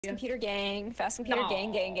Computer gang, fast computer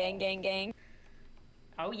gang, gang, gang, gang, gang.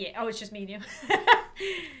 Oh yeah. Oh, it's just me and you.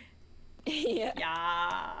 Yeah.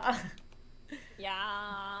 Yeah.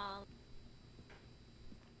 Yeah.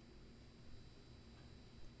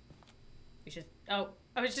 We should. Oh,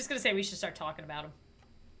 I was just gonna say we should start talking about him.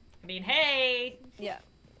 I mean, hey. Yeah.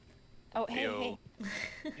 Oh, hey, Yo.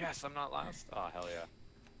 hey. Yes, I'm not last. Oh, hell yeah.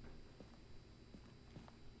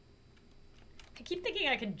 I keep thinking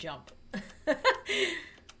I can jump.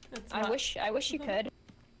 I wish you could.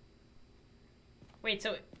 Wait,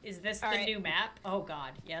 so is this the new map? Oh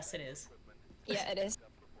god, yes it is. Yeah, it is.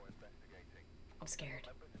 I'm scared.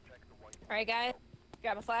 Alright guys,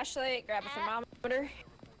 grab a flashlight, grab a thermometer.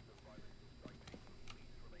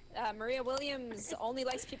 Maria Williams only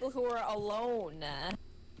likes people who are alone.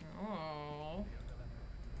 Oh.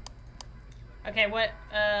 Okay, what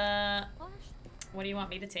do you want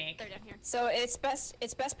me to take? They're down here. So it's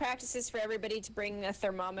best practices for everybody to bring a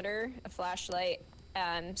thermometer, a flashlight,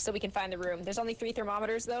 so we can find the room. There's only 3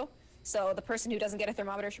 thermometers though, so the person who doesn't get a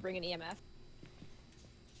thermometer should bring an EMF.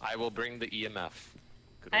 I will bring the EMF.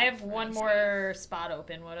 I have one more spot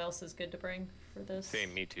open. What else is good to bring for this?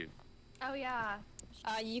 Same, me too. Oh yeah.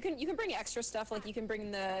 You can bring extra stuff, like you can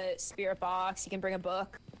bring the spirit box, you can bring a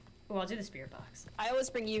book. Oh, I'll do the spirit box. I always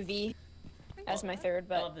bring UV as my third,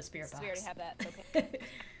 but I love the spirit box. we already have that. Okay.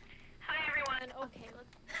 Hi everyone. Okay,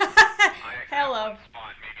 let's. Hello.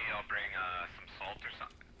 Spot. Maybe I'll bring some salt or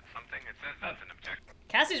something. It says that's an objective.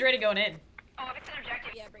 Cassie's ready going in. Oh, if it's an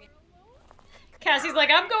objective. Yeah, bring it. Cassie's like,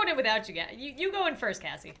 I'm going in without you guys. You go in first,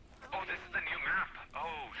 Cassie. Oh, this is the new map.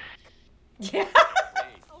 Oh. Yeah.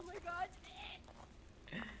 Oh my god.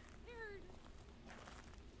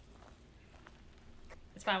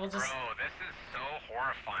 It's fine. We'll just. Bro, this is so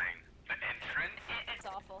horrifying. The entrance. It's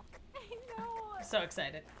awful. I know. I'm so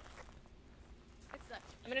excited. It sucks.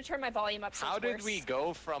 I'm gonna turn my volume up so How it's did worse. we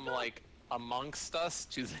go from like amongst us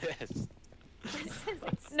to this?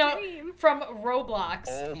 No, from Roblox.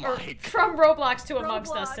 Oh Or my god. from Roblox to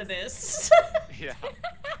Amongst Us to Roblox. this. Yeah.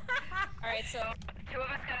 Alright, so 2 of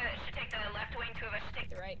us should take the left wing. 2 of us should take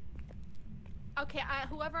the right. Okay,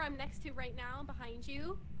 whoever I'm next to right now, behind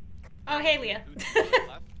you. Oh, hey, Leah.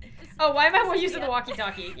 Left? Oh, why am I This is using the Leah.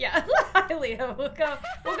 walkie-talkie? Yeah. Hi, Leah. We'll go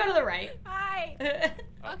to the right. Hi.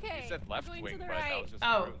 Oh, Okay, You said left going to wing, the but that right. was just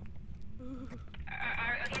Oh. rude.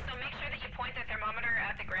 Okay, so make sure that you point the thermometer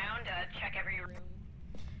at the ground. Check every room.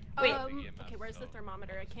 Wait. Okay, where's the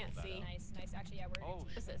thermometer? I can't see. Nice, nice. Actually, yeah, we're Oh,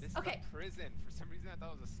 This shit, is- this is okay. a prison. For some reason, I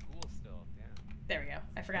thought it was a school still. Damn. There we go.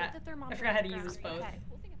 I forgot. Put the thermometer I forgot how at to the use ground. both. Okay. The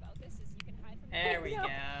cool thing about this is you can hide from There we No. go.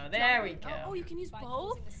 There we go. Oh, you can use by both?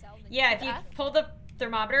 closing the cell, then Yeah, you if you F? pull the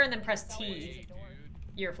thermometer and then press Cell T, closes the door.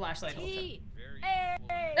 your flashlight will turn. T. Very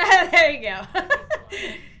Hey. There you go.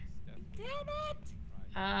 Damn it!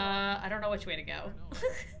 I don't know which way to go.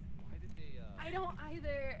 Why did they, I don't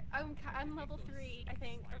either. I'm level 3, I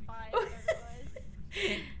think, or 5, whatever it was.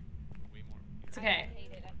 way more. It's I okay.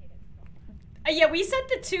 hate it, I hate it. Yeah, we sent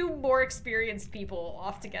the 2 more experienced people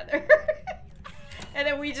off together. And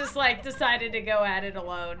then we just like decided to go at it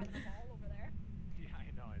alone. All over there. Yeah, I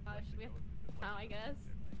know. Should we have... Oh, I guess.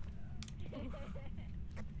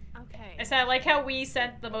 Okay. I said I like how we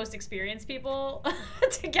sent the most experienced people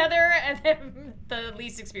together and then the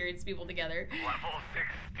least experienced people together. Level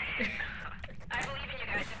 16. I believe in you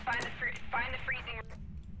guys. Just find the freezing room.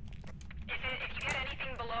 If you get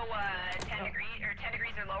anything below 10 degrees or 10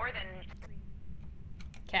 degrees or lower, then.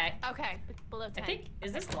 Okay. Okay, below 10. I think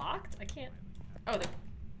is this locked? I can't. Oh,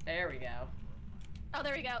 there we go. Oh,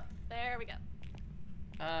 there we go. There we go.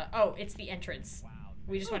 Oh, it's the entrance.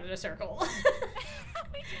 We just wanted a circle.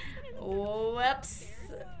 Whoops.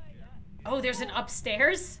 Oh, there's an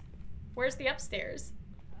upstairs? Where's the upstairs?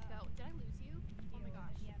 Go. Did I lose you? Oh my gosh.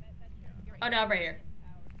 Yeah, that's You're Oh no, I'm right here.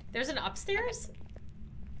 There's an upstairs?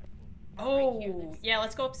 Oh, yeah,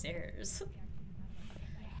 let's go upstairs.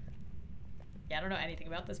 Yeah, I don't know anything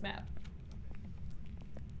about this map.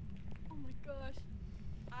 Oh my gosh.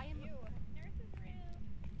 I am.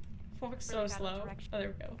 Walk so Really bad slow. direction. Oh,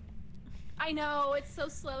 there we go. I know, it's so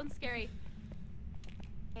slow and scary.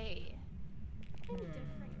 Hey. Any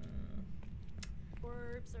different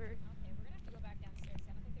orbs or. Okay, we're gonna have to go back downstairs.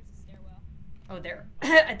 I don't think there's a stairwell. Oh, there.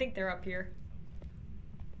 I think they're up here.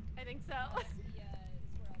 I think so. It's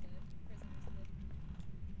where all the prisoners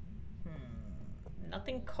live.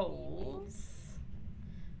 Nothing cold.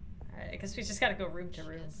 Alright, I guess we just gotta go room to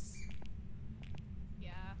room. Yeah.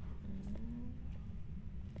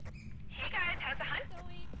 Hey guys, how's the hunt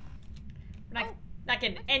going? We're not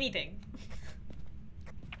getting anything.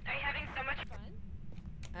 Are you having so much fun?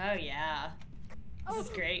 Oh, yeah. This is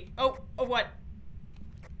Oh. great. Oh, what?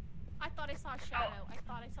 I thought I saw a shadow. I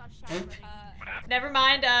thought I saw a shadow. Never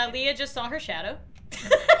mind. Leah just saw her shadow.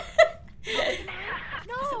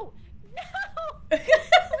 No! No!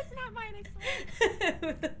 It's not mine, I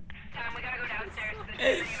swear. Tom, we gotta go downstairs.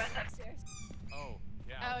 There's three of us upstairs. Oh,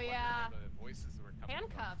 yeah. Oh, yeah. The voices were coming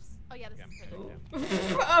from. Handcuffs. Oh, yeah, this is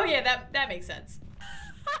pretty. Oh yeah, that makes sense.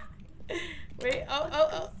 Wait,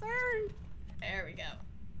 oh. Concerned. There we go.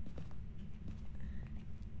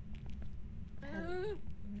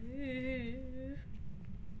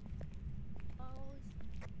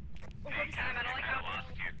 Hey, Tom, I don't like how lost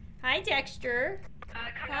you. Hi, Dexter. come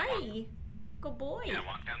Hi. Good boy. Yeah,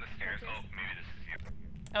 walk down the stairs. Oh, maybe this is you.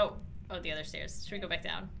 Oh, the other stairs. Should we go back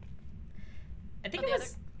down? I think it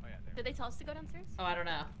was. Oh, yeah, there. Did they tell us to go downstairs? Oh, I don't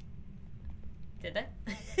know. Did they?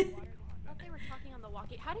 I thought they were talking on the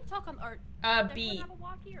walkie. How do you talk on or does B. everyone have a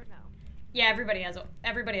walkie or no? Yeah, everybody has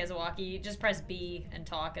a walkie. Just press B and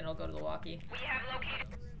talk, and it'll go to the walkie. We have located.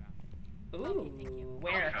 Ooh, Okay, thank you.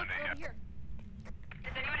 where? Oh, look, over here.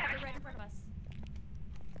 Does anyone have They're a right in front of us.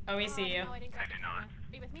 Oh, we see you. No, I didn't grab I do the not. camera.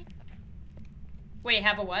 Are you with me? Okay. Wait,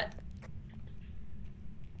 have a what?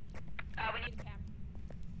 we need The camera.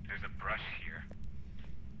 There's a brush here.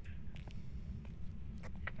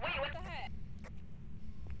 Wait, what the heck?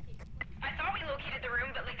 I thought we located the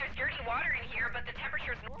room, but like there's dirty water in here, but the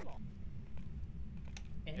temperature's normal.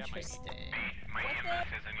 Interesting. My What EMS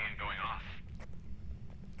isn't even going off.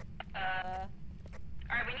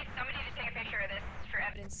 Alright, we need somebody to take a picture of this for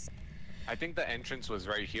evidence. I think the entrance was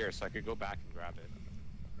right here, so I could go back and grab it.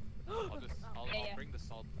 I'll Yeah. bring the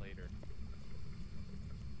salt later.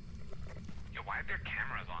 Yo, why are there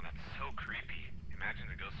cameras on? That's so creepy. Imagine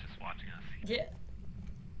the ghost just watching us. Yeah.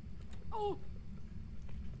 Oh!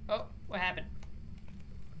 Oh, what happened?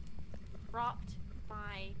 Dropped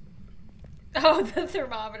my... Oh, the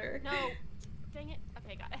thermometer. No. Dang it.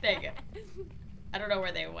 Okay, got it. There you go. I don't know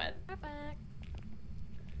where they went. We're back.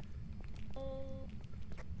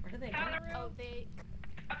 Where did they Found go? the room. Oh, they...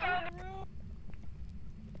 I found the room.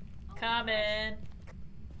 Coming.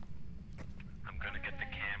 I'm gonna get the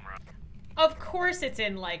camera. Of course it's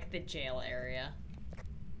in, like, the jail area.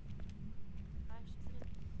 Gosh, is it in the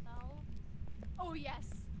cell? Oh, yes.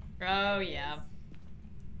 Oh, yeah.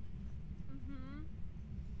 Mm-hmm.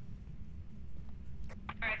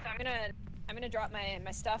 Alright, so I'm gonna drop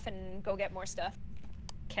my stuff and go get more stuff.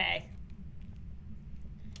 Okay.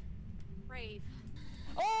 Brave.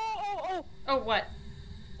 Oh! Oh, what?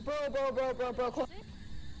 Bro, close.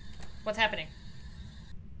 What's happening?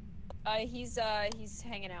 He's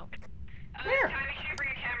hanging out. Where? Tommy, should you bring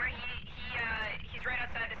a camera? He's right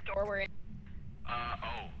outside this door. Or we're in.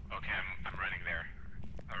 Oh, okay, I'm running there.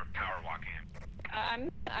 Or power walking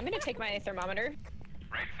him. I'm gonna take my thermometer.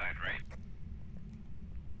 Right side, right?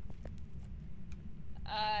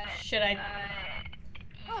 Should I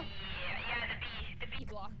Yeah, the B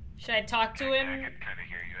block. should I talk to I him? can kinda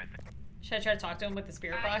hear you, I think. Should I try to talk to him with the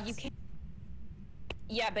spirit box? You can.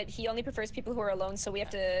 Yeah, but he only prefers people who are alone, so we have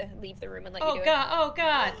to leave the room and let you Oh do god! Oh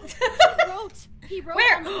god! He wrote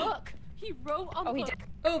Where? on the book. He wrote on the Oh, he book. did.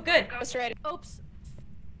 Oh good. Ghost Rider. Oops.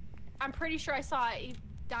 I'm pretty sure I saw it.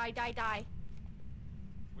 Die.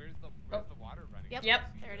 Where's the water running? Yep. Yep.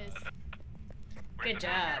 There it is. Where's Good the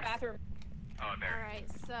job. Bathroom. Oh, there. Alright,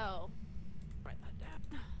 so... Write that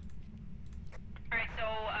down. Alright, so,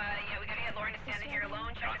 yeah, we gotta get Lauren to stand in here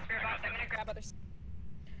alone. Check the spirit box. I'm gonna grab Grab others.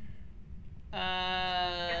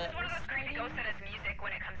 This is one of those creepy ghosts that has music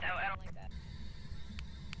when it comes out. I don't like that.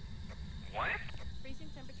 What? Freezing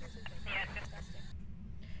temperatures is Yeah, it's disgusting.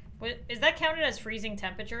 Is that counted as freezing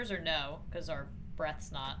temperatures or no? Because our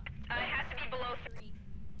breath's not. It has to be below 3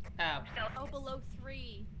 Oh. Celsius. Oh, below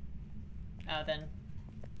 3. Then.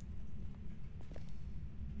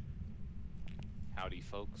 Howdy,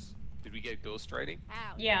 folks. Did we get ghost writing?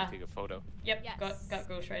 Ow. Yeah. Take a photo. Yep. Yes. Got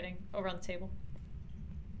ghostwriting over on the table.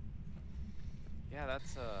 Yeah,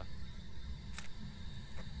 that's Try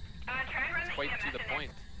and run the quite EMS to the in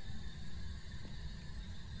point.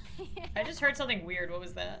 I just heard something weird. What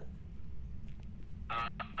was that?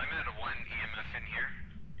 I'm at a 1 EMF in here.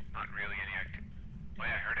 Not really any activity. Wait,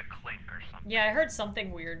 I heard a clink or something. Yeah, I heard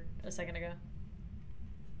something weird a second ago.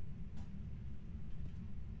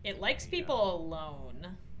 It likes people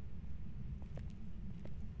alone.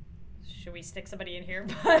 Should we stick somebody in here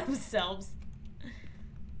by themselves?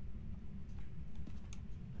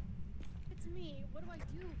 It's me. What do I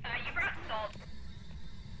do? You brought salt.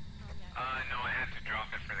 Oh, yeah. No, I had to drop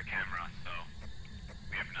it for the camera, so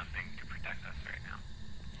we have nothing to protect us right now.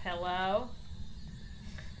 Hello?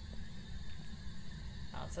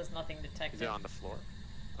 Oh, it says nothing detected. Is it on the floor?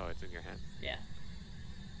 Oh, it's in your hand. Yeah.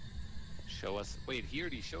 show us. Wait, he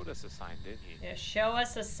already showed us a sign, didn't he? Yeah, show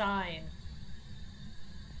us a sign.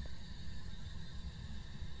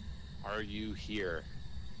 Are you here?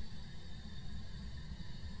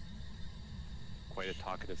 Quite a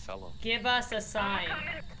talkative fellow. Give us a sign.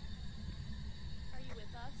 Are you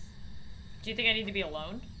with us? Do you think I need to be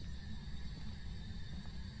alone?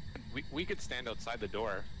 We could stand outside the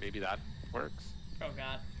door. Maybe that works. Oh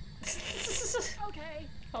god. Okay.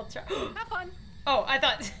 I'll try. Have fun. Oh, I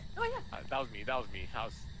thought. Oh yeah. That was me. That was me.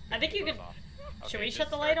 I think you could. Should we just shut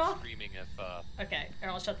the light start off? Screaming if. Okay, or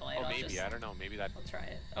I'll shut the light Oh, off. maybe. Just... I don't know. Maybe that. I'll try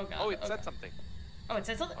it. Oh god. Oh, it said god. something. Oh, it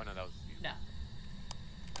said something? Oh no, that was you. No.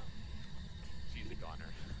 She's a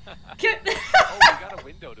goner. Give... Oh, we got a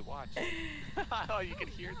window to watch. Oh, you can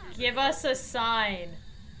hear through. Give us a sign.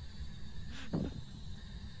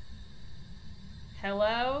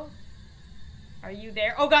 Hello? Are you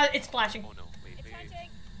there? Oh god, it's flashing. Oh no, wait, It's wait. hunting.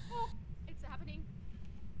 Oh, it's happening.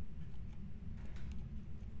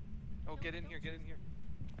 Oh, get in here, get in here.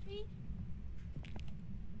 Me?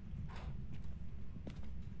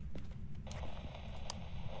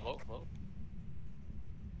 Hello, hello.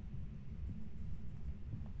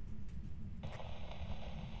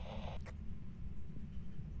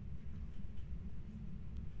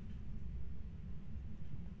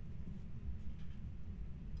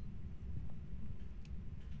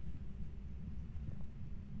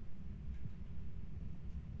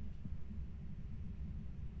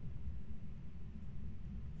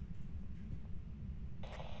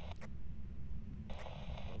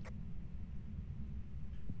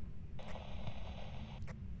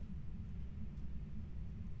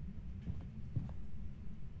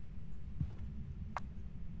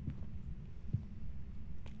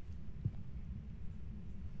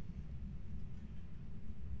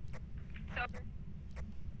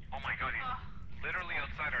 Oh my god, he's literally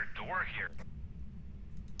outside our door here.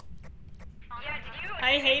 Yeah, did you?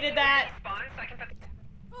 I hated that. Spawn so I can put the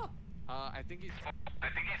Oh, I think he's. I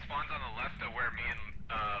think he spawns on the left of where me and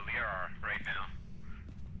Leah are right now.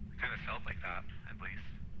 It kind of felt like that, at least.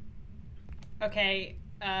 Okay,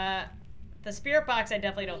 the spirit box I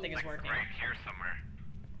definitely don't think is Like working. right here somewhere.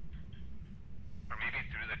 Or maybe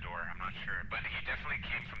through the door, I'm not sure. But he definitely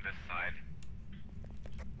came from this side.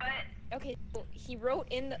 But Okay, well, he wrote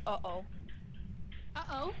in the. Uh-oh.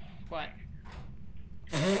 uh-oh. What?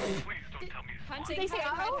 Please don't tell me to spawn. Hunting. Did they say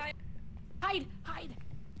hide, uh-oh? hide, hide. Hide, hide.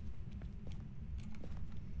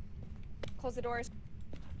 Close the doors.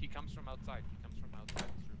 He comes from outside. He comes from outside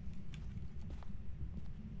this room.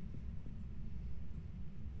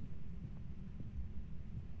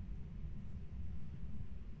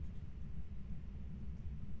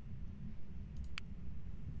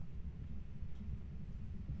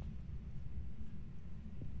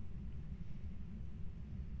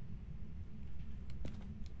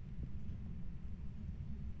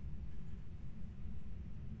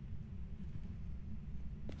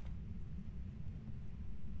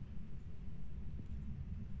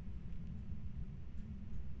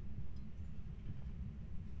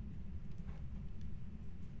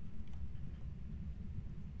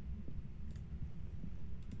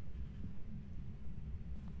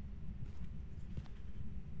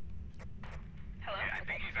 hello. Yeah, I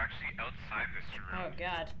think he's actually outside this room. Oh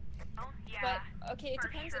god. Oh, yeah. But okay, it for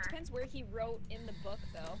depends. sure. It depends where he wrote in the book,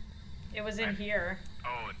 though. It was in here.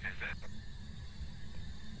 Oh, is it?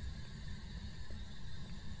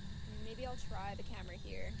 Maybe I'll try the camera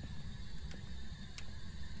here.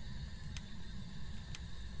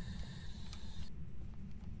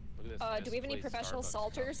 Look at this Do we have any misplaced professional Starbucks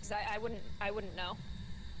salters? Because I wouldn't know.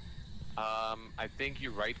 cup. I think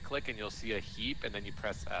you right click and you'll see a heap and then you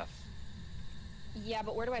press F. Yeah,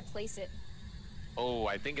 but where do I place it? Oh,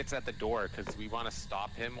 I think it's at the door because we want to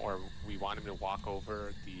stop him or we want him to walk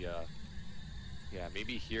over the, yeah,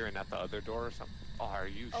 maybe here and at the other door or something. Oh, are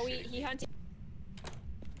you Oh, shitting he me? hunted.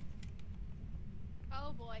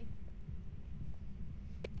 Oh boy.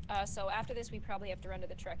 So after this, we probably have to run to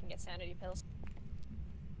the truck and get sanity pills.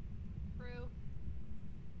 True.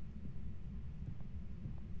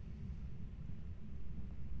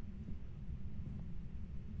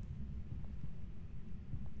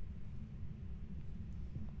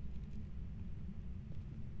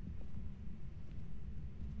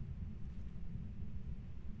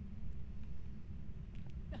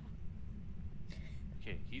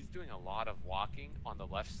 Okay, he's doing a lot of walking on the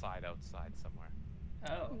left side outside somewhere.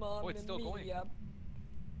 Oh. Mamma it's still going. mia.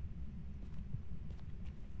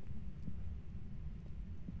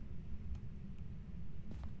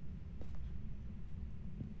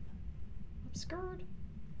 I'm scared.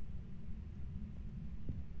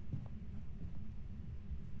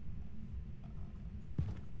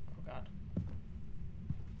 Oh god.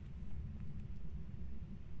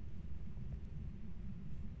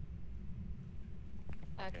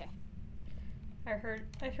 Okay. I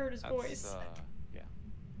heard his voice. Yeah.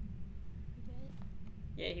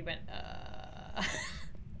 Yeah, he went, Oh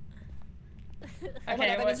my Okay, god,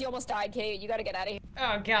 that what? means you almost died, Kate. You gotta get out of here.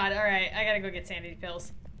 Oh god, alright. I gotta go get sanity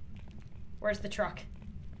pills. Where's the truck?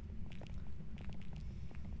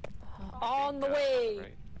 On the way.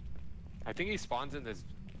 Right. I think he spawns in this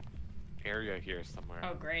area here somewhere.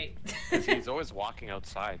 Oh, great. 'Cause he's always walking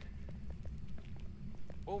outside.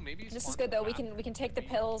 Oh, maybe he's This is good though. We can take the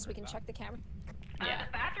pills. We can check the camera. Yeah.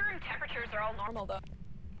 The bathroom temperatures are all normal. Normal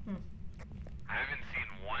though. I haven't seen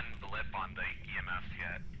one blip on the EMF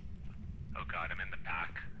yet. Oh god, I'm in the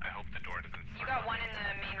back. I hope the door doesn't You slam. got one in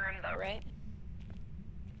the main room though, right?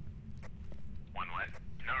 One what?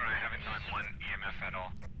 No, I haven't done one EMF at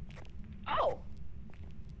all. Oh.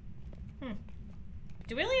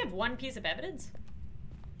 Do we only have one piece of evidence?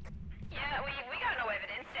 Yeah, we got no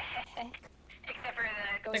evidence. Except for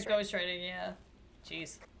the The ghostwriting, yeah.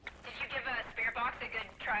 Jeez. Did you give a spirit box a good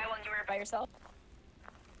try when you were By yourself?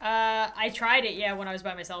 I tried it, yeah, when I was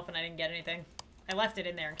by myself and I didn't get anything. I left it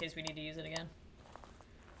in there in case we need to use it again.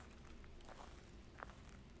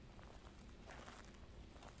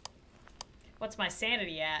 What's my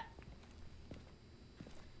sanity at?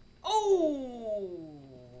 Oh!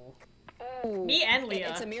 Ooh. Me and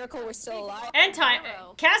Leah. It's a miracle we're still alive. And time.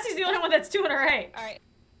 Cassie's the only one that's doing alright. Alright.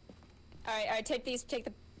 Alright, take these, take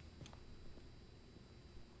the...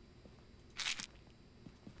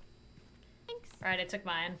 Thanks. Alright, I took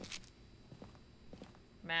mine.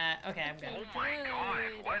 Matt, okay, I'm good. Oh my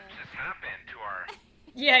god, what just happened to our...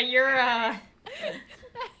 Yeah, you're,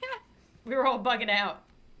 we were all bugging out.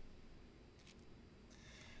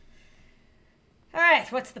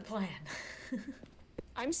 Alright, what's the plan?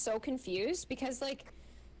 I'm so confused because, like,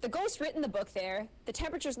 the ghost written the book there, the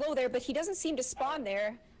temperature's low there, but he doesn't seem to spawn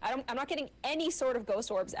there. I'm not getting any sort of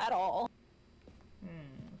ghost orbs at all.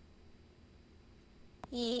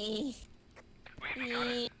 Eee. We got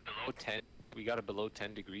it Below 10. We got it below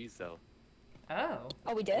 10 degrees though. Oh.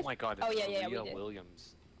 Oh, we did? Oh my god, it's Oh, yeah, we Maria did.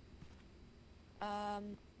 Williams.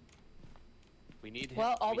 We need him.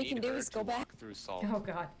 Well, all we need can do her is to go back. walk through salt. Oh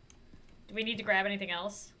god. Do we need to grab anything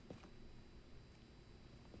else?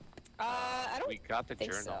 I don't We got the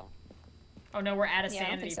think journal. so. Oh no, we're out of Yeah, I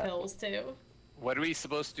don't sanity think so. pills too. What are we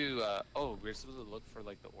supposed to, oh, we're supposed to look for,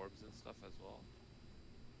 like, the orbs and stuff as well.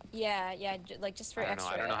 Yeah, like, just for I don't know,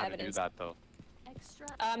 extra I don't know how evidence. to do that, though. Extra.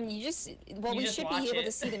 You just, well, You we just should watch be able it.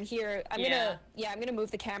 to see them here. I'm gonna move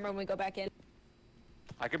the camera when we go back in.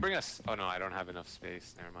 I could bring us, oh no, I don't have enough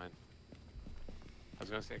space, never mind. I was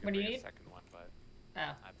gonna say I could What do you bring a need? second one, but Oh. I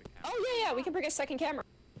have the camera. Oh, yeah, we can bring a second camera.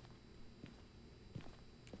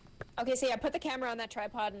 Okay, so yeah, put the camera on that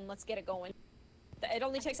tripod and let's get it going. It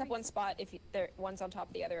only takes up one spot if one's on top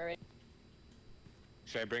of the other, already.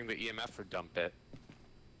 Should I bring the EMF or dump it?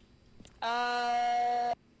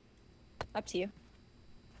 Up to you.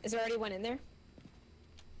 Is there already one in there?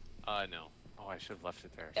 No. Oh, I should have left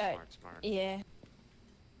it there. Smart. Yeah.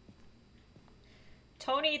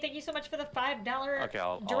 Tony, thank you so much for the $5 Okay,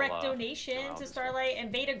 I'll direct do donation it. I'll to just- Starlight,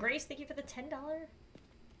 and Veda Grace, thank you for the $10.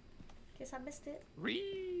 Guess I missed it.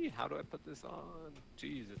 How do I put this on?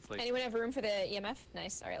 Jeez, it's like... Anyone have room for the EMF?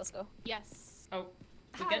 Nice. Alright, let's go. Yes. Oh,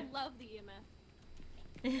 we I good? love the EMF.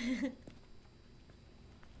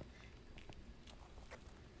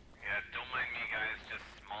 Yeah, don't mind me guys, just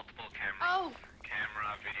multiple cameras. Oh.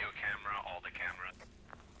 Camera, video camera, all the cameras.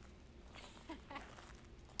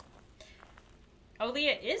 Oh,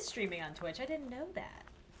 Leah is streaming on Twitch. I didn't know that.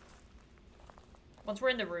 Once we're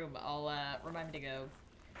in the room, I'll remind me to go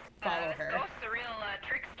follow her. Ghost, the real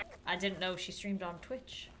trickster. I didn't know she streamed on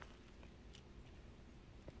Twitch.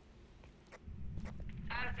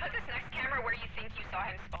 Put this next camera where you think you saw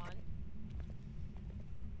him spawn.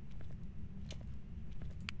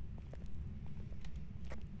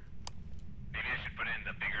 Maybe I should put it in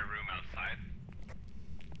the bigger room outside.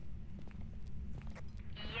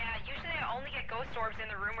 Yeah, usually I only get ghost orbs in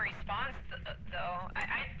the room where he spawns, though.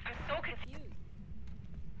 I'm so confused.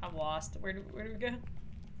 I'm lost. Where do we go?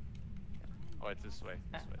 Oh, it's this way.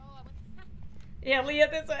 This way. Oh, I went. Yeah, Leah,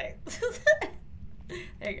 this way.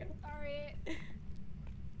 There you go. Sorry.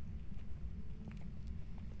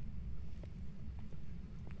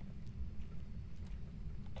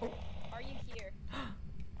 Are you here?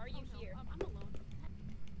 Are you Oh, no, here? I'm alone.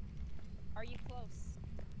 Are you close?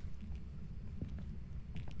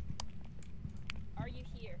 Are you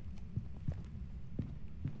here?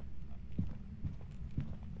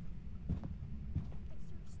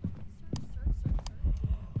 Search.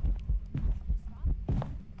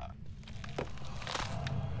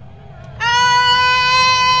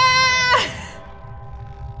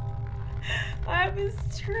 I was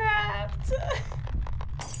trapped.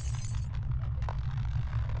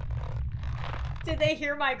 Did they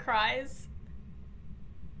hear my cries?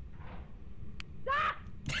 Ah!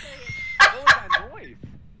 What was that noise?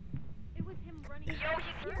 It was him running. Yo,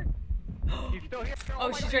 he's here. He's still here. Oh,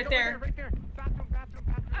 my she's God, right he's there. over Right there. Bathroom.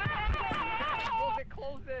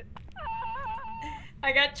 Close it.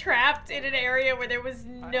 I got trapped in an area where there was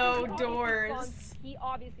no doors. He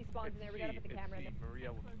obviously spawns in there. We gotta put the camera in there. Maria,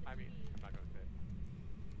 I mean, I'm not gonna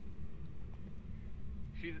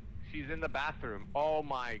say it. She's in the bathroom. Oh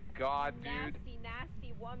my God, dude.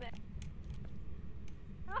 Nasty woman.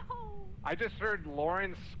 No. I just heard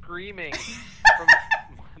Lauren screaming from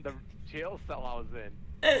the jail cell I was in.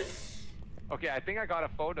 Okay, I think I got a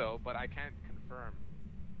photo, but I can't confirm.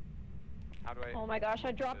 How do I? Oh my gosh,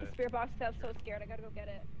 I dropped the spirit box. I was so scared. I gotta go get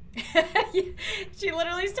it. She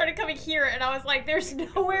literally started coming here, and I was like, "There's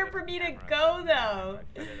nowhere for me to go, though."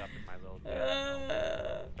 I set it up in my little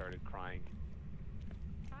jail. Started crying.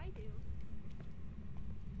 I do.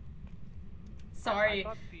 Sorry. I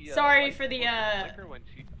thought the, Sorry light for the, supposed to flicker when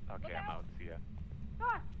she... Okay, Look I'm out. out. See ya.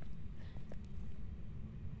 Ah.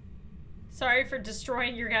 Sorry for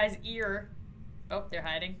destroying your guys' ear. Oh, they're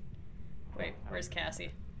hiding. Wait, where's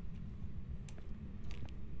Cassie?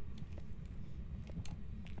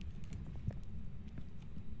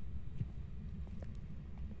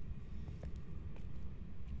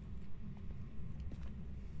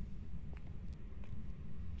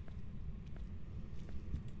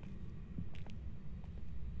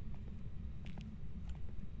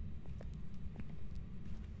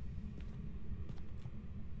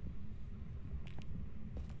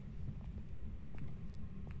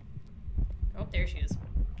 Oh, there she is.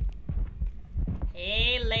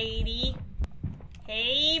 Hey, lady.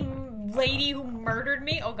 Hey, lady who murdered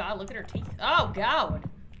me. Oh, God, look at her teeth. Oh, God.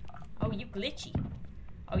 Oh, you glitchy.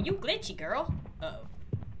 Oh, you glitchy, girl.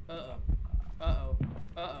 Uh-oh. Uh-oh. Uh-oh.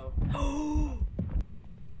 Uh-oh.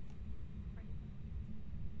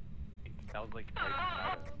 That was like right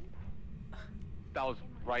beside us. That was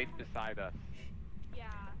right beside us. Yeah.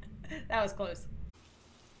 That was close.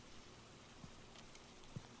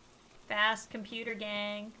 Fast computer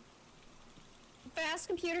gang. Fast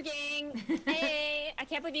computer gang. Hey, I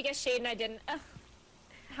can't believe you guessed Shade and I didn't. Ugh.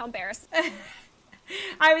 How embarrassed.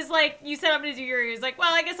 I was like, you said I'm gonna do Yuri. I was like,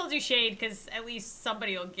 well, I guess I'll do Shade because at least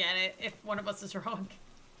somebody will get it if one of us is wrong.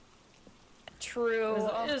 True.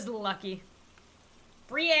 It was lucky.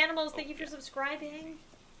 Free animals, thank you for subscribing.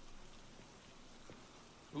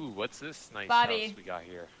 Ooh, what's this nice Bobby. house we got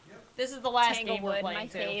here? This is the last game we're Tanglewood, playing my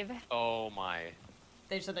too. fave. Oh my.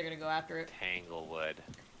 They said they're gonna go after it. Tanglewood.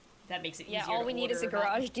 That makes it Yeah, easier all to we need is a order, not-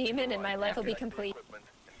 garage demon and my life will be complete.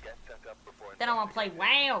 Then I want to play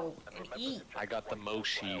WoW and eat. I got the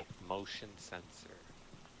motion sensor.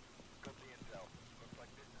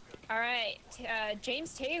 Alright,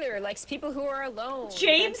 James Taylor likes people who are alone.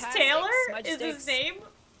 James Fantastic. Taylor Smudge is sticks. his name?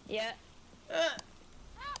 Yeah. Ugh.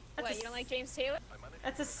 That's What, a you don't like James Taylor?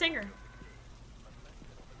 That's a singer.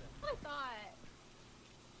 I thought.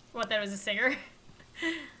 What, that was a singer?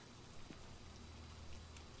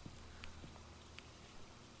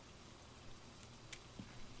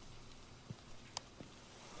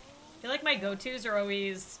 I feel like my go-tos are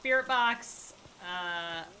always Spirit Box,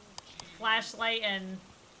 flashlight, and...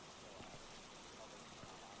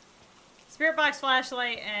 Spirit Box,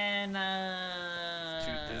 flashlight, and,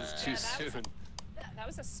 This is too soon. That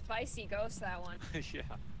was a spicy ghost, that one. Yeah.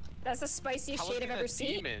 That's the spiciest How was shade it I've a ever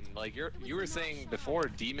seen. demon? Like you were saying before,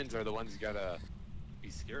 demons are the ones you gotta be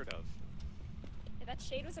scared of. Yeah, that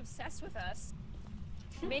shade was obsessed with us.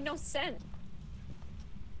 It made no sense.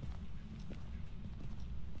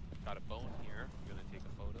 Got a bone here. I'm gonna take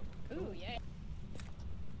a photo. Ooh, yeah.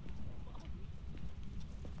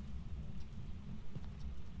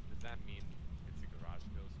 Does that mean it's a garage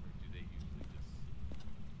ghost, or do they usually just...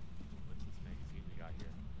 What's this magazine we got here?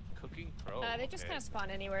 Cooking Pro. They just okay. kind of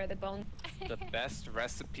spawn anywhere, the bone. The best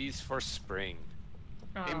recipes for spring.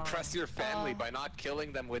 Oh. Impress your family Oh. by not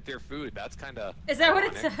killing them with your food. That's kind of... Is that what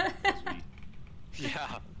it says?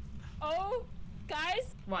 Yeah. Oh,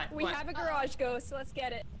 guys, What? we What? have a garage ghost, so let's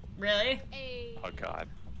get it. Really? A. Oh god.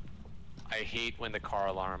 I hate when the car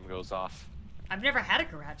alarm goes off. I've never had a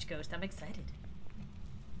garage ghost. I'm excited.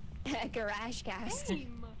 Garage cast.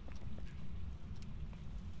 Game.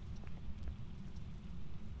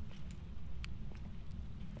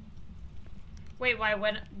 Wait,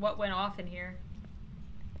 what went off in here?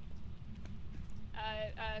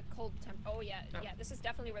 Cold temp. Oh yeah, Oh. yeah. This is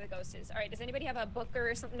definitely where the ghost is. All right, does anybody have a book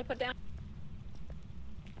or something to put down?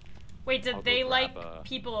 Wait, did I'll go they grab like a-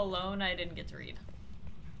 people alone? I didn't get to read.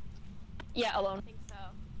 Yeah, alone. I think so.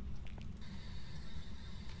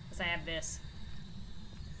 Because I have this.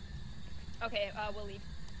 Okay, we'll leave.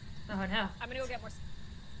 Oh no. I'm gonna go get more.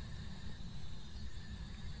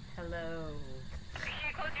 Hello. Make sure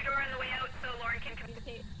you close your door on the way out so Lauren can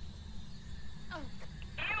communicate. Oh,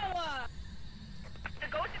 Ew!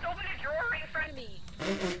 The ghost has opened a drawer in front of me.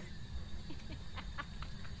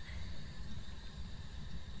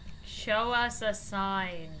 Show us a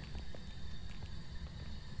sign.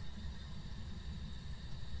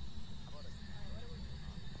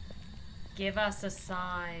 Give us a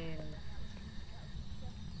sign.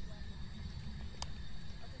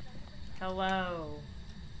 Hello.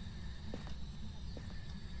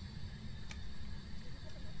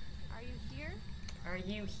 Are you here? Are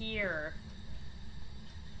you here?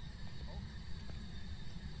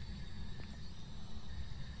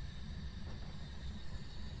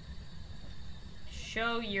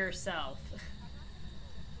 Show yourself.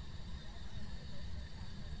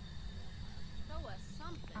 Show us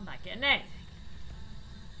something. I'm not getting anything.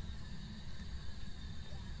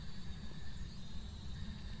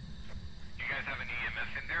 You guys have an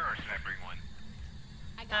EMF in there, or should I bring one?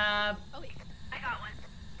 I got Oh wait, I got one.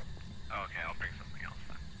 Oh, okay, I'll bring something else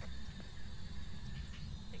then.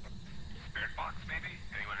 Spirit box, maybe?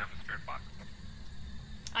 Anyone have a spirit box?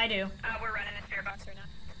 I do. We're running a spirit box box right now.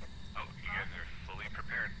 Oh, you guys are fully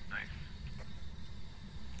prepared. Nice.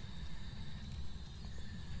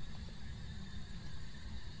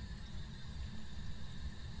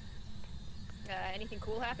 Anything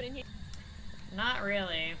cool happening here? Not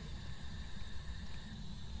really.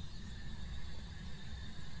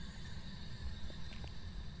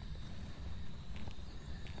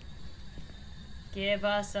 Give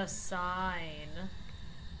us a sign.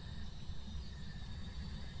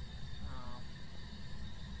 Oh.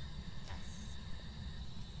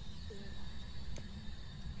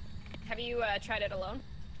 Have you tried it alone?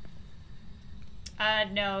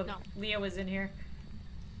 No. No. Leah was in here.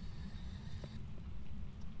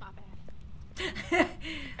 My bad. All right,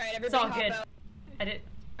 everybody It's all hop good. out. I did.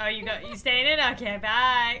 Oh, you staying in? Okay,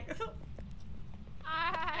 bye.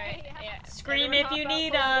 Alright, yeah. Scream Everyone if you hop out,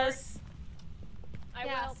 need close the door. us. I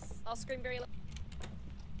Yes. will. I'll scream very loud.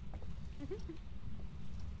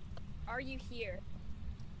 Are you here?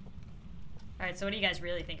 All right. So, what do you guys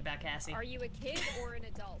really think about Cassie? Are you a kid or an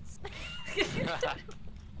adult?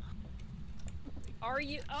 Are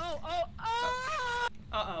you? Oh!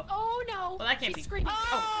 Uh-oh. Oh no! Well, that can't She's be- screaming.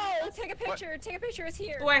 Oh! Take a picture. Take a picture. It's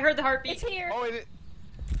here. Oh, I heard the heartbeat. It's here. Oh, it,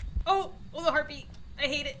 Oh, the heartbeat. I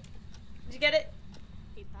hate it. Did you get it?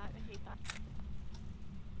 I hate that. I hate that.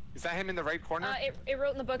 is that him in the right corner? It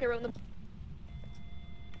wrote in the book. It wrote in the.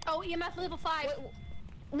 Oh, EMF level 5.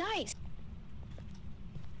 Nice.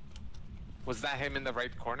 Was that him in the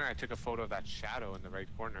right corner? I took a photo of that shadow in the right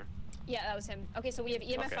corner. Yeah, that was him. Okay, so we have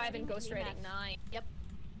EMF Okay. 5 and Ghost EMF. Writing 9. Yep.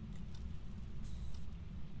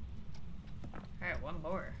 All right, one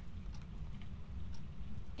more.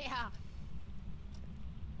 Yeah.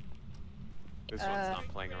 This one's not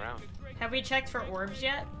playing around. Have we checked for orbs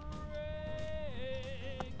yet?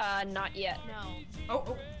 Not yet. No.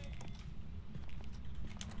 Oh.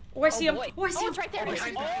 Oh, I see him. boy. Oh, I see him. It's right there. Oh, It's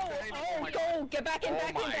behind right you. there. Oh, go! Get back in! Oh Back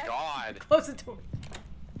in! my Back. god. Close the door.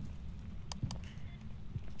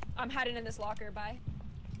 I'm hiding in this locker. Bye.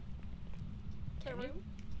 The room.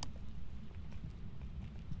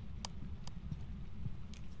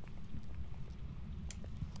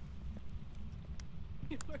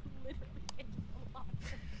 You were literally in the locker.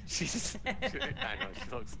 She's, I know, she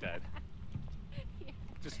looks dead. Yeah.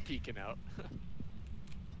 Just peeking out.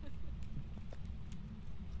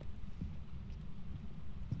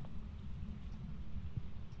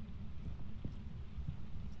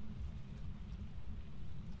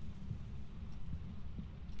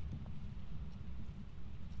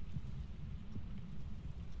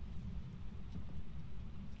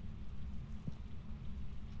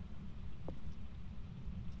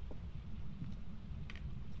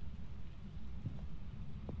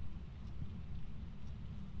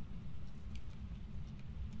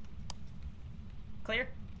 Clear?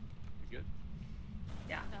 You good?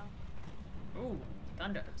 Yeah. No. Ooh,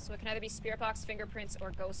 thunder. So it can either be Spirit Box, Fingerprints,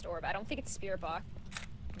 or Ghost Orb. I don't think it's Spirit Box.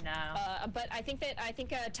 No. But I think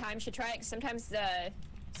Time should try it. 'Cause sometimes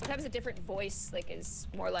a different voice is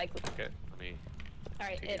more likely. Okay, let me. All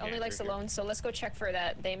right, Take it a only gander likes here. alone. So let's go check for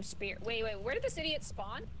that damn spirit. Wait, where did this idiot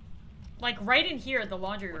spawn? Like right in here, the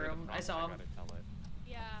laundry What are the room. I prompts? saw him. gotta tell it.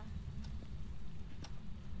 Yeah.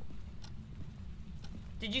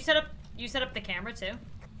 Did you set up? You set up the camera too?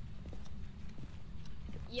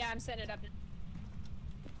 Yeah, I'm setting it up.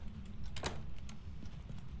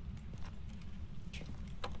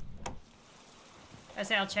 I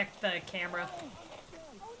say I'll check the camera.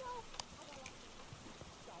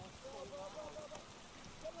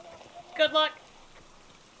 Good luck.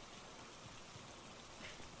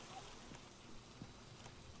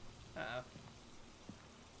 Uh-oh.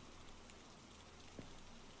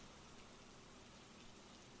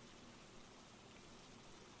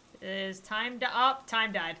 Is time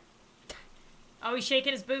time died. Oh, he's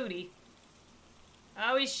shaking his booty.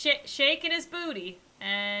 Oh, he's shaking his booty.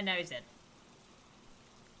 And now he's dead.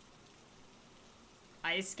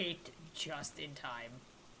 I escaped just in time.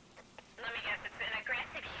 Let me guess, it's an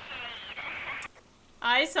aggressive shade.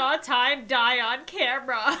 I saw time die on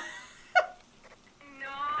camera. No.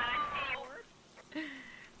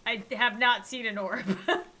 I have not seen an orb.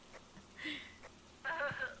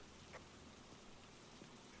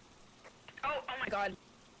 Oh my god.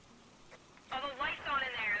 Oh, the light's on in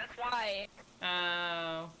there, that's why.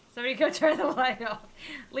 Oh. Somebody go turn the light off.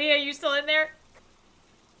 Leah, you still in there?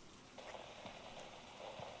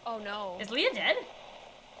 Oh no. Is Leah dead?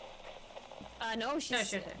 No, she's. No,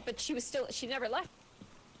 she's dead. But she was still. She never left.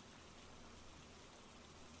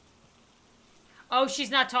 Oh,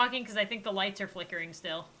 she's not talking because I think the lights are flickering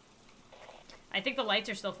still. I think the lights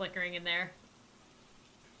are still flickering in there.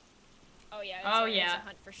 Oh yeah. Oh it's yeah. a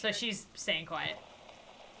hunt for sure. So she's staying quiet.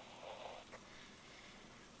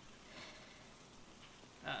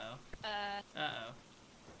 Uh-oh. Uh-oh.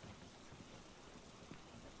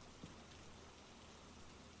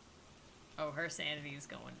 Oh, her sanity is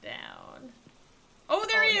going down. Oh,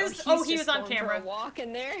 there he is! No, Oh, he was on going camera. For a walk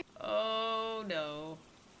in there. Oh, no.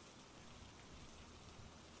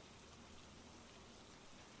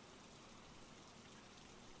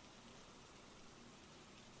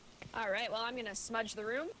 Alright, well, I'm gonna smudge the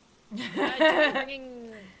room. Do you bringing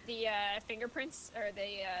the fingerprints or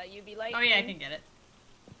the UV light? Oh, yeah, I in? can get it.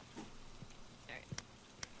 Alright.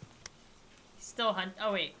 Still hunt.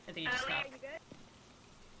 Oh, wait. I think he just Leah, stopped. you good?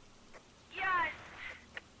 Yes!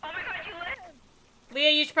 Oh my god, you live!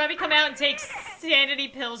 Leah, you should probably come out and take sanity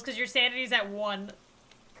pills because your sanity's at 1.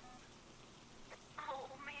 Oh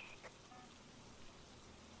man.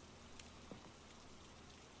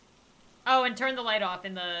 Oh, and turn the light off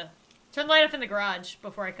in the... Turn the light off in the garage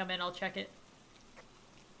before I come in. I'll check it.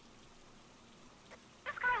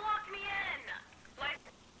 This guy locked me in! Like...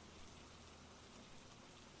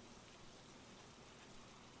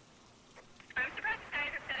 I'm surprised this guy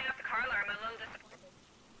isn't setting off the car alarm. I'm a little disappointed.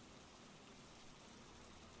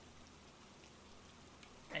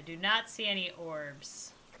 I do not see any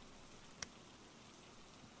orbs.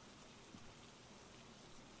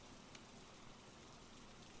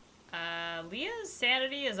 Leah's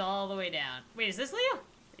sanity is all the way down. Wait, is this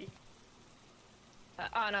Leah?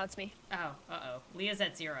 Oh, no, it's me. Oh, uh-oh. Leah's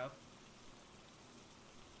at 0.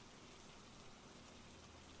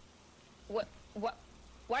 What?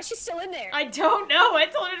 Why is she still in there? I don't know. I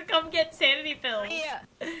told her to come get sanity pills. Yeah.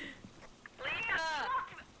 Leah!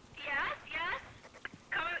 Yes, yes?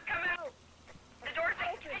 Come out! The door's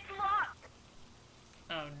open. It's locked!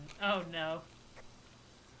 Oh no.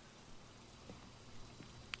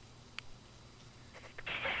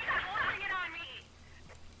 Stop holding it on me!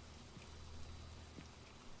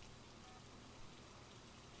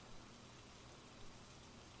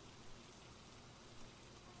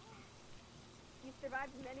 You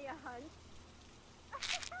survived many a hunt.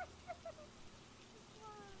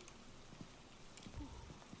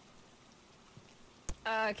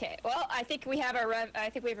 Okay. Well, I think we have a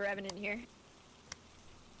revenant here.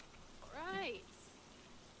 Right.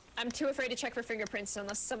 I'm too afraid to check for fingerprints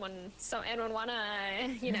unless anyone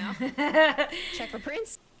wanna, you know, check for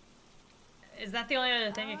prints. Is that the only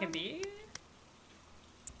other thing it can be?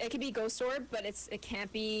 It could be ghost orb, but it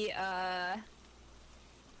can't be.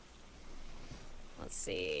 Let's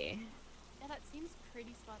see. Yeah, that seems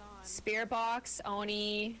pretty spot on. Spirit box,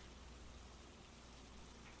 Oni,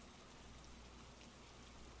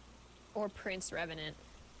 or Prince Revenant.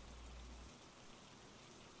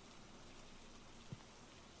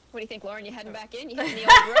 What do you think, Lauren? You heading back in? You hitting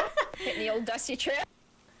the old road? Hitting the old dusty trail?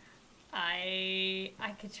 I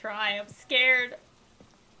could try. I'm scared.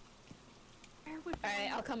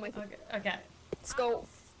 Alright, I'll come with you. Okay. Let's go.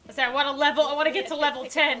 I want to get to level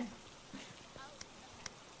 10.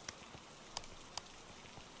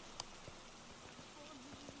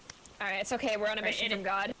 Alright, it's okay. We're on a mission from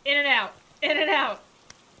God. In and out. In and out.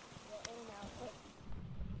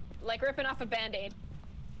 Like ripping off a band-aid.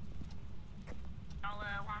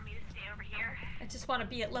 Want me to stay over here? I just want to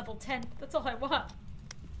be at level 10. That's all I want.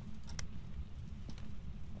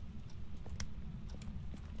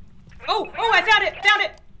 Oh, I found it. Found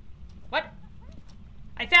it. What?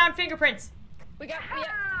 I found fingerprints. We gotta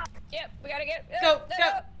get. Go.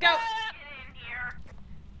 Get in here.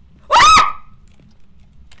 Ah!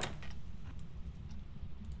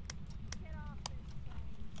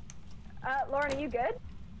 Lauren, are you good?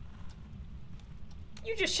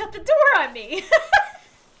 You just shut the door on me.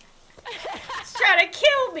 She's trying to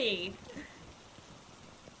kill me.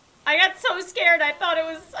 I got so scared. I thought it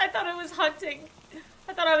was hunting.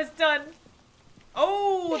 I thought I was done.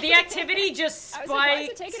 Oh, the activity just spiked. I was like, why is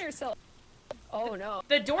it taking her so? Oh no.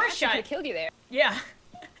 The door shut. Could killed you there. Yeah.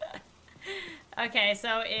 Okay,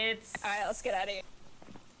 so it's. All right, let's get out of here.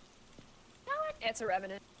 It's a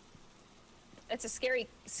revenant. It's a scary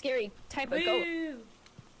type of goat.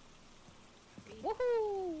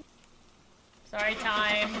 Woohoo! Sorry,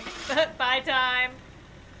 time. Bye, time.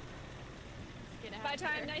 Bye,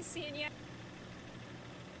 time. Nice seeing you.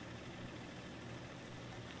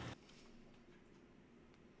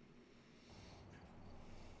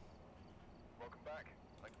 Welcome back.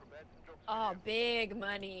 Like for beds and jobs. Oh, big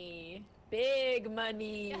money. Big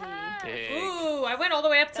money. Yeah. Ooh, I went all the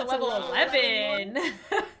way up to That's a level level 11.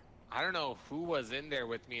 I don't know who was in there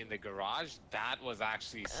with me in the garage. That was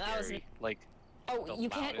actually That was scary. Like, Oh, the you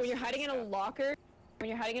can't when you're loudest hiding in a stuff. locker. When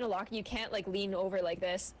you're hiding in a locker, you can't like lean over like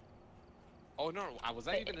this. oh no, I was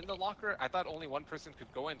not even in the locker. I thought only one person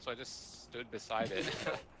could go in, so I just stood beside it.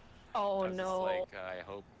 Oh I was just no. like, I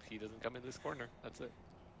hope he doesn't come in this corner. That's it.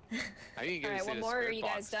 I didn't get All to right, see one the more. Are spirit you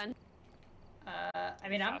box. guys done? I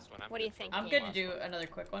mean, I'm Last one, what do you good for think? I'm the good to last do one. another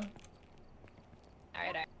quick one.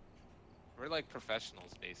 All right. We're like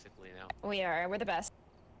professionals basically now. We are. We're the best.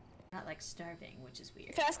 Not like starving, which is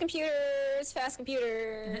weird. Fast computers. Fast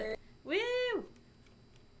computers. Woo!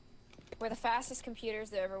 We're the fastest computers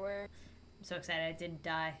there ever were. I'm so excited I didn't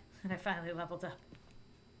die, and I finally leveled up.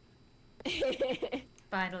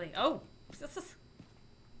 Finally. Oh!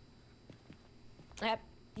 Yep.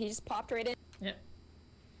 He just popped right in. Yep.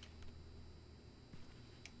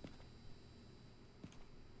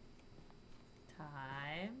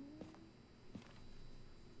 Time.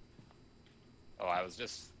 Oh, I was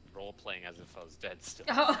just role playing as if I was dead still.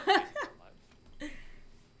 Oh.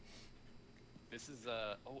 This is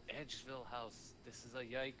a Edgeville house. This is a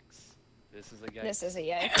yikes. This is a yikes. This is a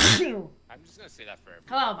yay. I'm just gonna say that for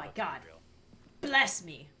everyone. Oh my Fucking god. real. Bless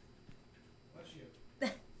me.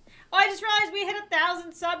 Oh, I just realized we hit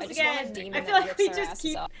 1,000 subs I just want a again. demon I that feel like rips we our just asses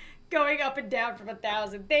keep off. going up and down from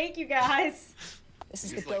 1,000. Thank you guys. This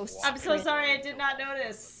is He's the like ghost. I'm so walking sorry I away did so not long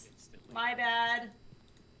notice. instantly. My bad.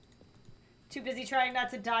 Too busy trying not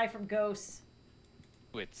to die from ghosts.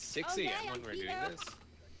 Ooh, it's 6 Oh, a.m. yeah, when we're doing Peter. this.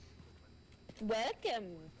 Welcome.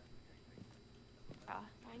 Yeah,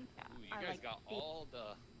 fine. Yeah, Ooh, you I guys like got the- all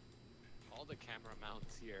the camera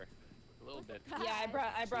mounts here. A little bit. Yeah,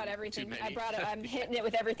 I brought everything. I many. brought it. I'm hitting it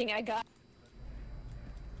with everything I got.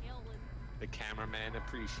 Tailwind. The cameraman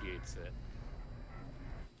appreciates it.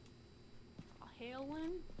 A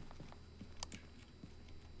Tailwind?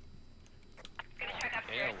 Gonna check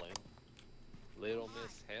upstairs. Helen. Little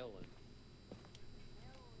Miss Helen.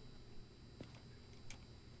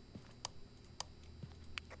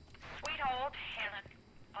 Sweet old Helen.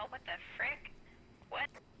 Oh, what the frick? What?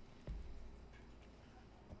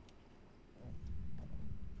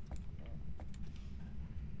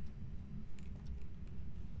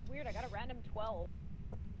 Weird. I got a random 12.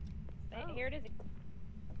 Oh. Here it is.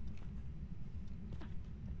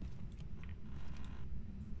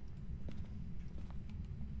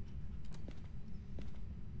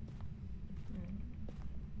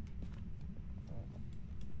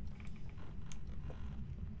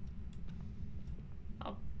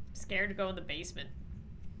 I'm scared to go in the basement.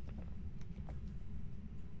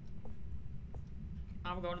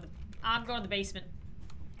 I'm going to the basement.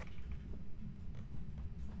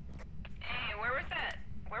 Hey, where was that?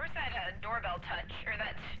 Where was that doorbell touch or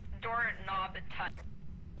that doorknob touch?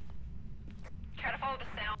 Try to follow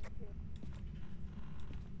the sound.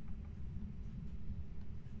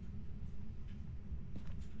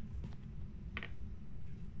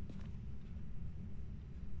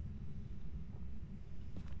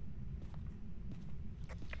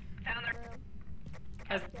 Found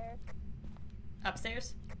the Upstairs.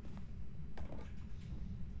 Upstairs?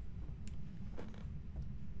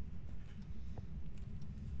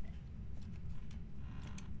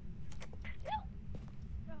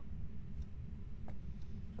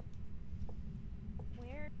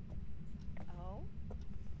 Where? Oh.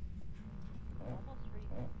 Almost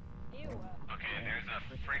reached. Ew. Okay, there's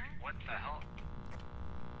a freak. What the hell?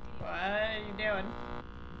 What are you doing?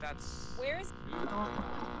 That's. Where's?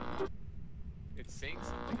 It's saying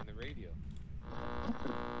something in the radio.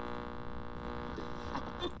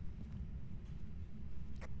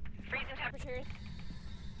 freezing temperatures.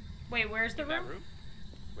 Wait, where's the In that room? room?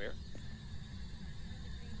 Where?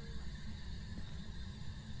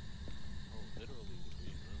 Oh, literally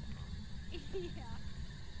the green room.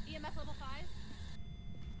 Yeah. EMF level 5?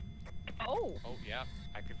 Yeah,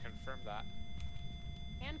 I can confirm that.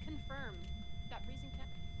 And confirm. Got freezing temp.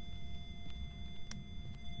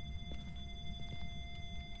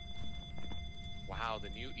 Wow, the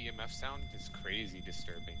new EMF sound is crazy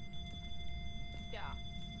disturbing. Yeah.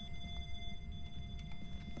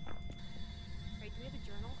 Wait, do we have a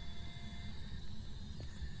journal?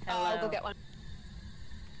 I'll go Hello. get one.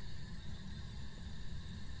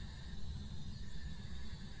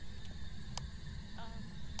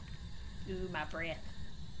 Ooh, my breath.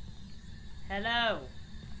 Hello.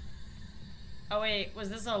 Oh wait, was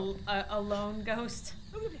this a lone ghost?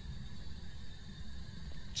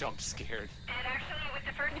 Jump scared. And actually, with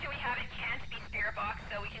the first two we have, it can't be spirit box,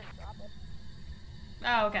 so we can just drop it.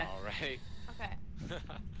 Oh, okay. All right. Okay.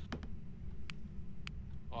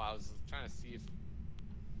 Oh, I was trying to see if.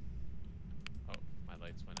 Oh, my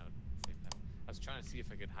lights went out at the same time. I was trying to see if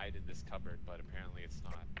I could hide in this cupboard, but apparently it's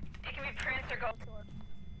not. It can be Prince or Ghost.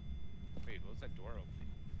 Wait, what was that door opening?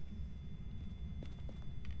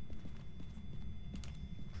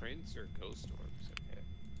 Prince or ghost orbs? Okay.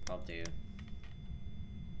 I'll do.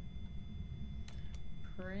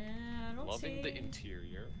 I don't Loving see. the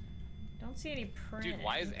interior. Don't see any prints. Dude,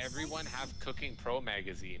 why does everyone have Cooking Pro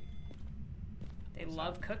magazine? They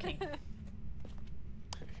love cooking.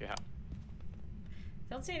 Yeah.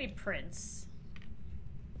 Don't see any prints.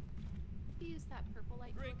 Use that purple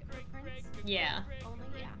light to look at my prints. Yeah. Only?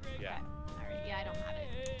 Yeah. Yeah. Alright, yeah, I don't have it.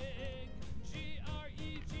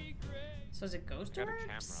 So is it ghost Got a orbs?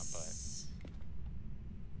 camera,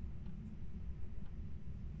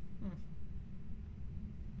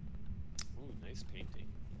 Ooh, nice painting.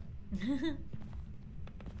 Hmm.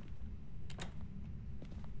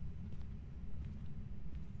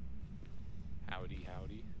 Howdy,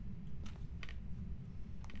 howdy.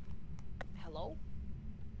 Hello?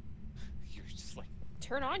 You're just like,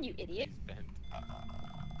 Turn on, you idiot. he's bent.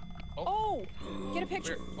 Oh! Get a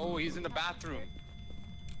picture. Where? Oh, he's in the bathroom.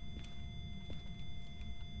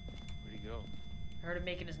 Where'd he go? I heard him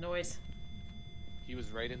making his noise. He was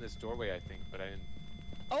right in this doorway, I think, but I didn't.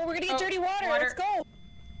 Oh, we're gonna get Oh, dirty water. water. Let's go.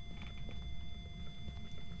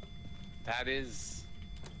 That is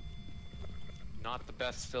not the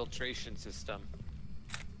best filtration system.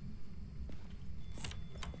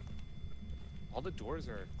 All the doors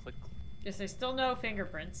are click. Yes, there's still no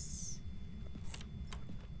fingerprints.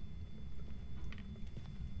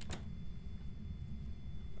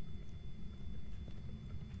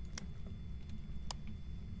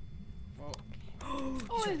 Whoa.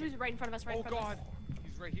 Oh, he's right in front of us, right in Oh front of God, us.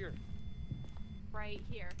 he's right here. Right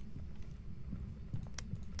here.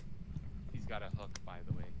 He's got a hook, by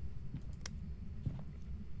the way.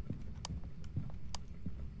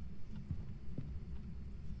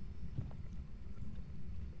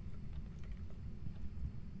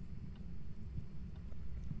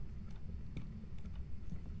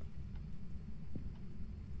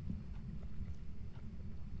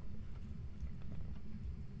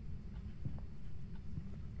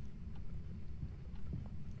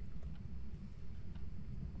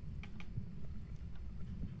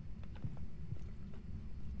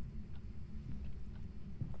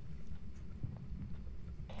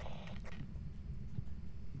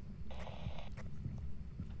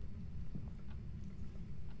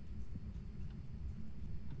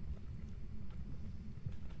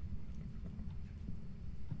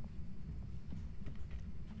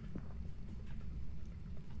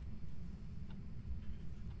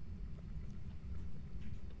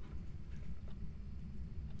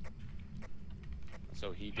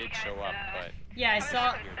 So he did show up, but Yeah, I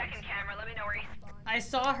saw. Second camera, let me know where he spawned. I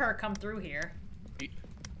saw her come through here.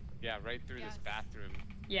 yeah, right through this Yes. bathroom.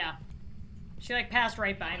 Yeah. She like passed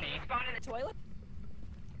right by me. He spawned in the Toilet?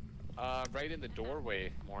 Right in the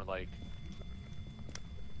doorway, more like.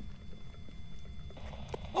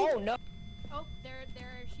 Oh no. Oh, there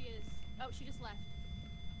she is. Oh, she just left.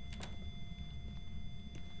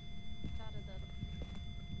 Out of the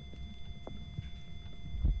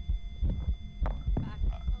back.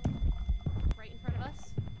 Oh, right in front of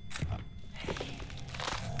us.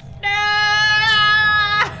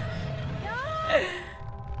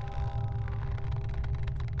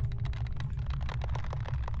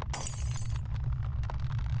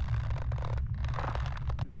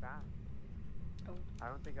 Too fast. Oh. I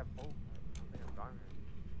don't think I've gone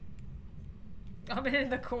I'm in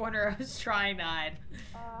the corner. I was trying to hide.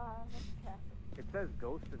 It says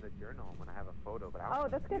ghost in the journal when I have a photo, but I Oh,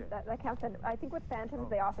 don't that's see good. it. That counts. I think with phantoms, Oh.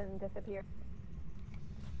 they often disappear.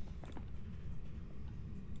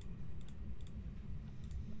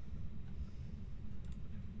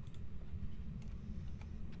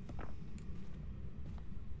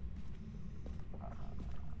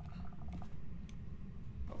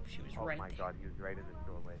 she was Oh right my there. god, he was right in the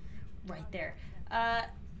doorway. Right there.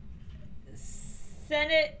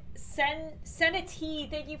 Senati,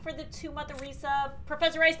 thank you for the 2-month resub.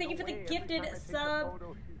 Professor Rice, thank you for the gifted sub.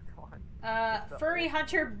 Furry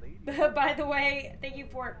Hunter, by the way, thank you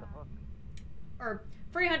for, or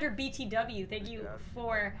Furry Hunter BTW, thank you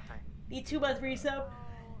for the 2-month resub.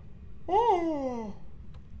 Oh.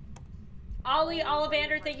 Ollie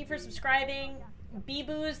Ollivander, thank you for subscribing.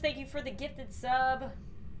 B-Booze, thank you for the gifted sub.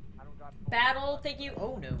 Battle, thank you.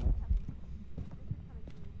 Oh no.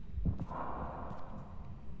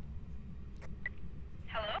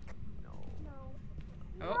 Hello?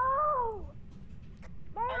 Oh.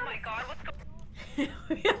 Oh my god, what's going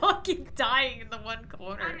on? We all keep dying in the one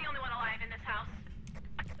corner. I'm the only one alive in this house.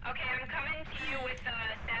 Okay, I'm coming to you with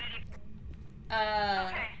sanity.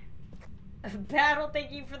 Okay. Battle,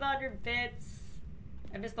 thank you for the 100 bits.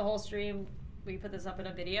 I missed the whole stream. We put this up in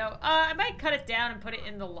a video. I might cut it down and put it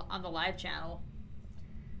in the on the live channel.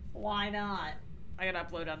 Why not? I gotta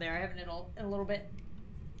upload on there. I haven't in a little bit.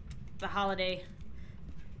 The holiday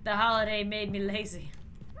made me lazy.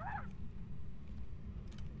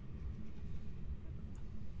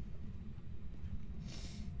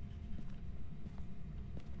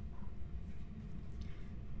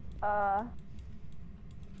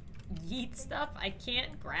 Yeet stuff? I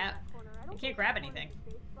can't grab anything.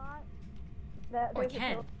 Oh, I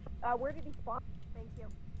can. Where did he spawn? Thank you.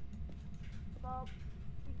 Well,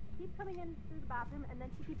 she keeps coming in through the bathroom, and then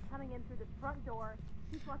she keeps coming in through the front door.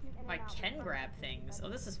 She's walking in and I out. can grab things. Oh,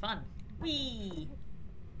 this is fun. Whee!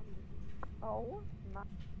 Oh my.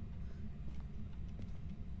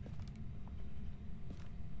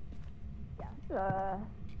 Yeah.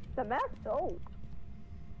 The mess. Oh.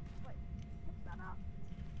 Wait. Pick that up.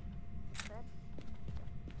 Good.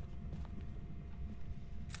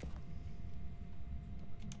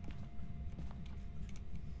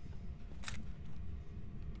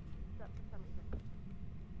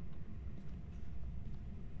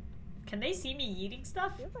 Can they see me eating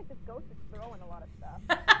stuff? Feels like this ghost is throwing a lot of stuff.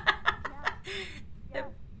 Yeah.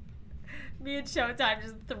 Me and Showtime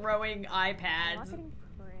just throwing I'm not iPads. getting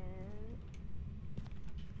print.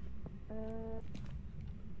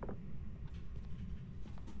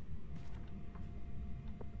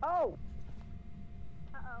 Oh.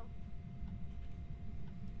 Uh-oh.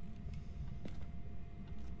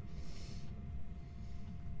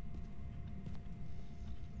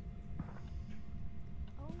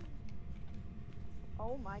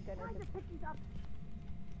 Oh my goodness. Trying to pick these up.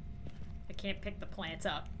 I can't pick the plants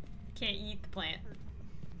up. Can't eat the plant.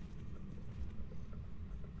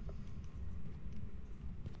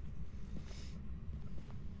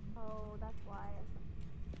 Oh, that's why.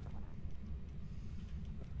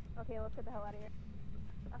 Okay, let's get the hell out of here.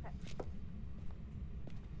 Okay.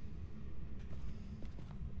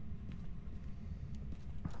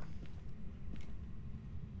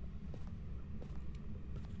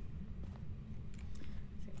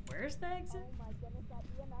 Where's the exit? Oh my goodness, that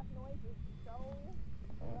EMF noise is so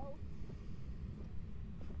gross.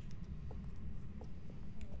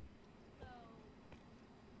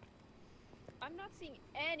 I'm not seeing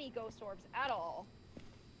any ghost orbs at all.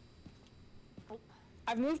 Oh.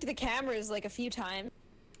 I've moved the cameras like a few times.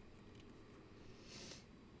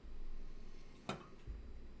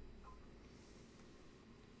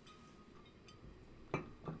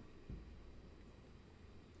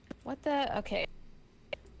 What the? Okay.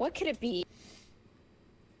 What could it be?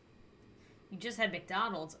 You just had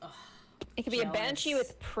McDonald's. Ugh, It could be a banshee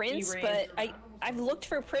with prints, Erased. but I've looked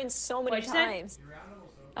for prints so many What'd you say? times.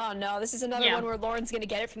 Oh no, this is another one where Lauren's gonna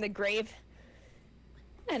get it from the grave.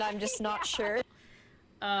 And I'm just not sure.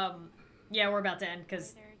 Yeah, we're about to end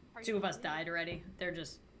because 2 of us died already. They're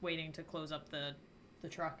just waiting to close up the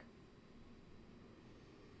truck.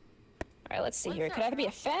 Alright, let's see What's here. It could up? either be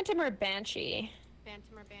a phantom or a banshee.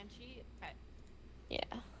 Phantom or Banshee? Okay. Yeah.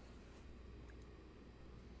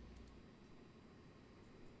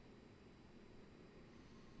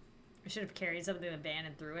 I should have carried something in the van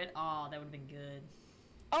and threw it. Oh, that would have been good.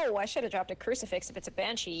 Oh, I should have dropped a crucifix if it's a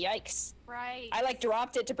banshee. Yikes. Right. I like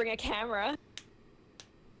dropped it to bring a camera.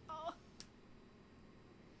 Oh.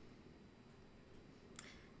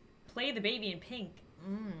 Play the baby in pink.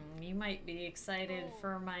 You might be excited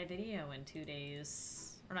for my video in 2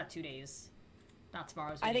 days. Or not 2 days. Not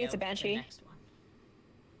tomorrow's video. I think it's a the banshee. next one.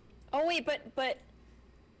 Oh wait, but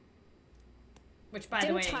Which, by the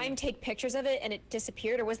didn't way, Time take pictures of it and it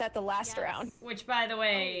disappeared, or was that the last Yes. round? which, by the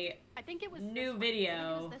way, I think it was new this video one. I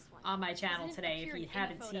think it was this one. on my channel Doesn't today appear if you in any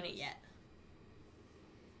haven't seen it photos. yet.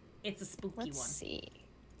 It's a spooky Let's one. see.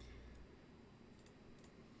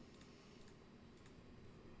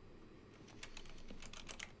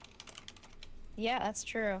 Yeah, that's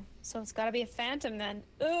true. So it's gotta be a phantom then.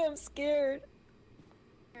 Oh, I'm scared.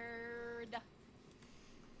 Nerd.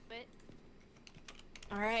 But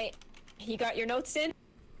Alright. You got your notes in?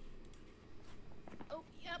 oh,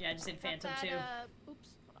 yep. Yeah, I just did got Phantom that, too. Oops,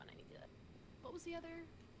 hold on, I need to do that. What was the other?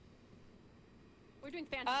 We're doing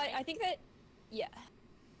Phantom, I right? think that... Yeah.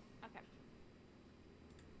 Okay.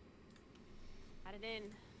 Add it in.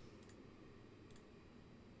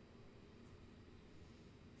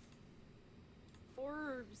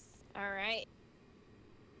 Orbs. Alright.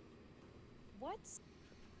 What's...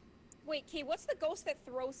 Wait, Kay, what's the ghost that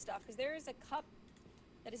throws stuff? Because there is a cup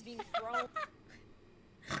that is being thrown.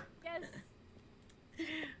 Yes.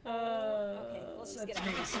 Okay, let's just that's get out.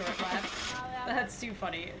 really short laugh. Oh, yeah. That's too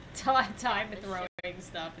funny. Time throwing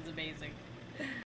stuff is amazing.